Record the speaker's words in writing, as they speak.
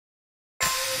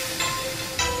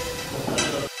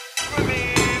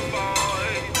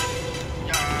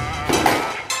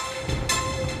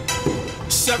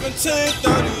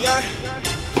17:30,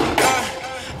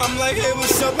 I'm like, hey,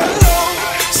 what's up, hello?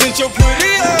 Since your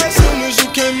pretty ass soon as you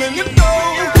came in the door.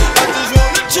 I just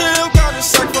wanna chill, got a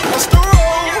sack for us to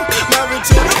roll. Married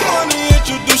to the money,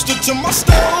 introduced her to my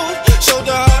stove. Showed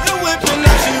her how to whip and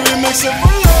now she remixing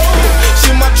for low. She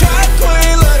my track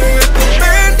queen, let her hit the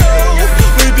bando.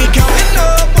 We be counting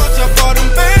up, watch how far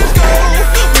them bands go.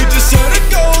 We just set it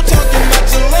go, talking about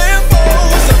your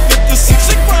Lambos. I 56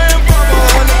 a grand, probably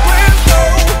 100 grand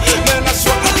though. Man, I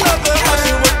swear I love her, how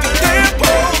she with the damn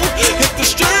pole. Hit the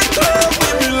strip club, we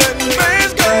be letting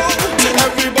bands go.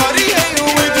 Everybody hating,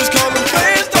 we just call them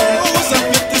fans though. I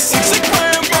 56 a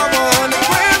grand, probably 100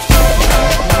 grand though.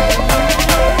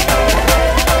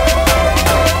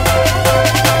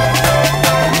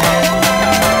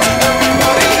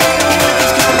 Everybody hating, we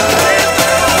just call them fans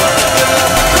though.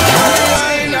 I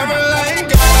ain't never letting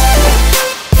go.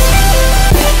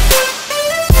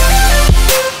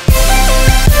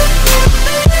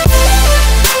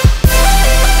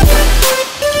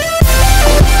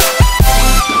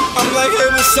 I'm like, hey,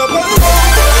 what's up, hello?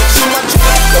 She my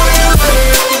track queen, let her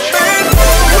hit the bando.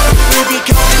 We be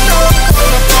counting up,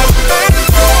 watch how far the bands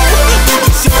go. We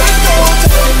just set it go,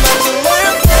 talking about your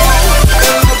Lambo.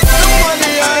 And I got the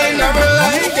money, I ain't never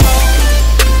letting go.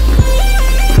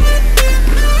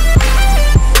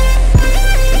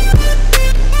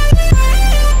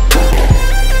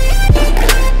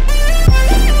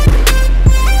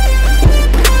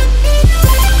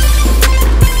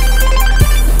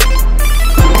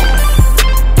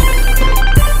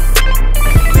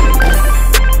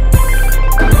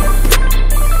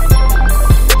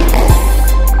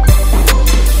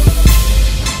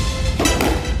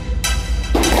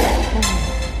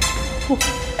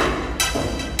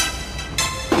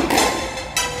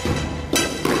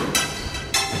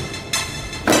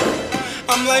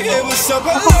 I'm like, hey, what's up,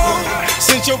 hello?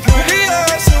 Since your pretty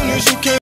ass soon as you came